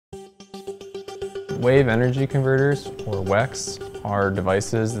Wave energy converters, or WECs, are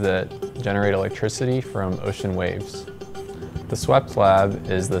devices that generate electricity from ocean waves. The SWEPT lab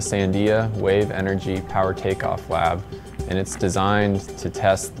is the Sandia Wave Energy Power Takeoff Lab, and it's designed to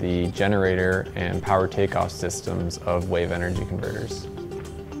test the generator and power takeoff systems of wave energy converters.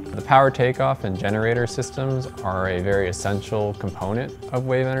 The power takeoff and generator systems are a very essential component of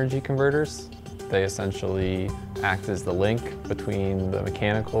wave energy converters. They essentially act as the link between the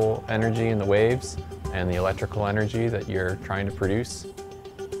mechanical energy in the waves and the electrical energy that you're trying to produce.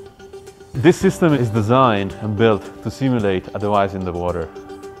 This system is designed and built to simulate a device in the water.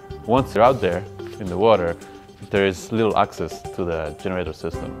 Once you're out there in the water, there is little access to the generator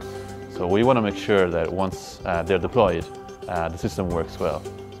system. So we want to make sure that once they're deployed, the system works well.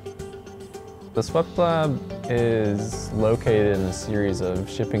 The SWEPT lab is located in a series of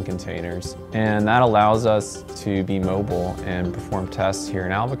shipping containers, and that allows us to be mobile and perform tests here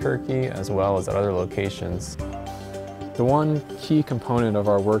in Albuquerque as well as at other locations. The one key component of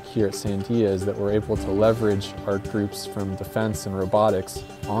our work here at Sandia is that we're able to leverage our groups from defense and robotics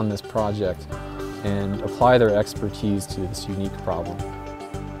on this project and apply their expertise to this unique problem.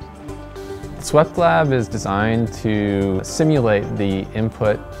 The SWEPT lab is designed to simulate the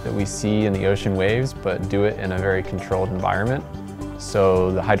input that we see in the ocean waves, but do it in a very controlled environment.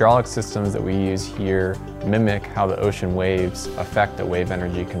 So the hydraulic systems that we use here mimic how the ocean waves affect a wave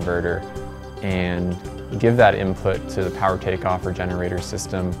energy converter and give that input to the power takeoff or generator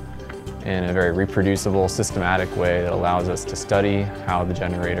system in a very reproducible, systematic way that allows us to study how the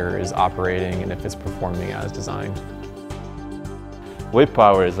generator is operating and if it's performing as designed. Wave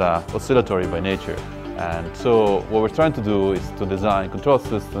power is oscillatory by nature, and so what we're trying to do is to design control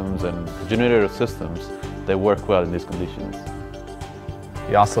systems and generator systems that work well in these conditions.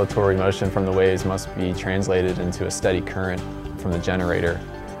 The oscillatory motion from the waves must be translated into a steady current from the generator,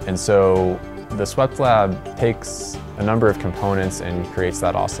 and so the SWEPT lab takes a number of components and creates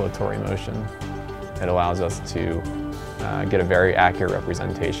that oscillatory motion. It allows us to get a very accurate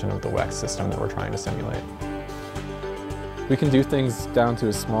representation of the WEC system that we're trying to simulate. We can do things down to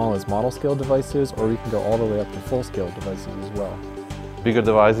as small as model scale devices, or we can go all the way up to full scale devices as well. Bigger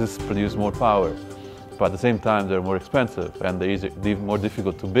devices produce more power, but at the same time they're more expensive and they're more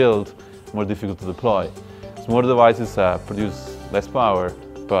difficult to build, more difficult to deploy. Smaller devices produce less power,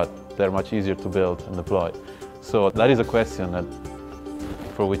 but they're much easier to build and deploy. So that is a question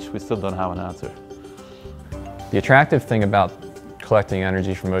for which we still don't have an answer. The attractive thing about collecting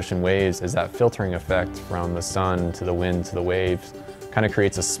energy from ocean waves is that filtering effect from the sun to the wind to the waves kind of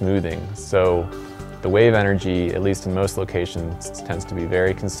creates a smoothing. So the wave energy, at least in most locations, tends to be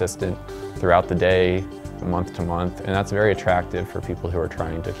very consistent throughout the day, month to month, and that's very attractive for people who are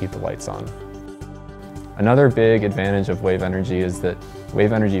trying to keep the lights on. Another big advantage of wave energy is that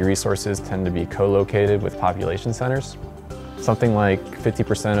wave energy resources tend to be co-located with population centers. Something like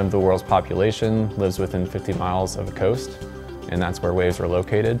 50% of the world's population lives within 50 miles of a coast, and that's where waves are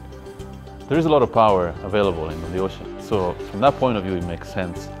located. There is a lot of power available in the ocean, so from that point of view it makes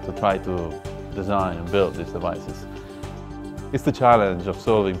sense to try to design and build these devices. It's the challenge of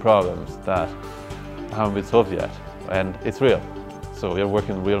solving problems that haven't been solved yet, and it's real. So we're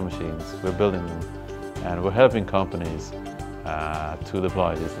working with real machines, we're building them, and we're helping companies to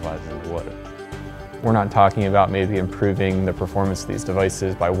deploy these devices in the water. We're not talking about maybe improving the performance of these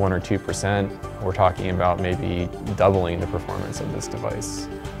devices by 1 or 2%. We're talking about maybe doubling the performance of this device.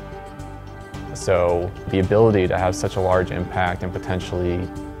 So the ability to have such a large impact and potentially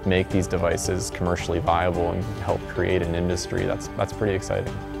make these devices commercially viable and help create an industry, that's pretty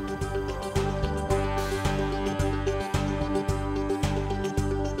exciting.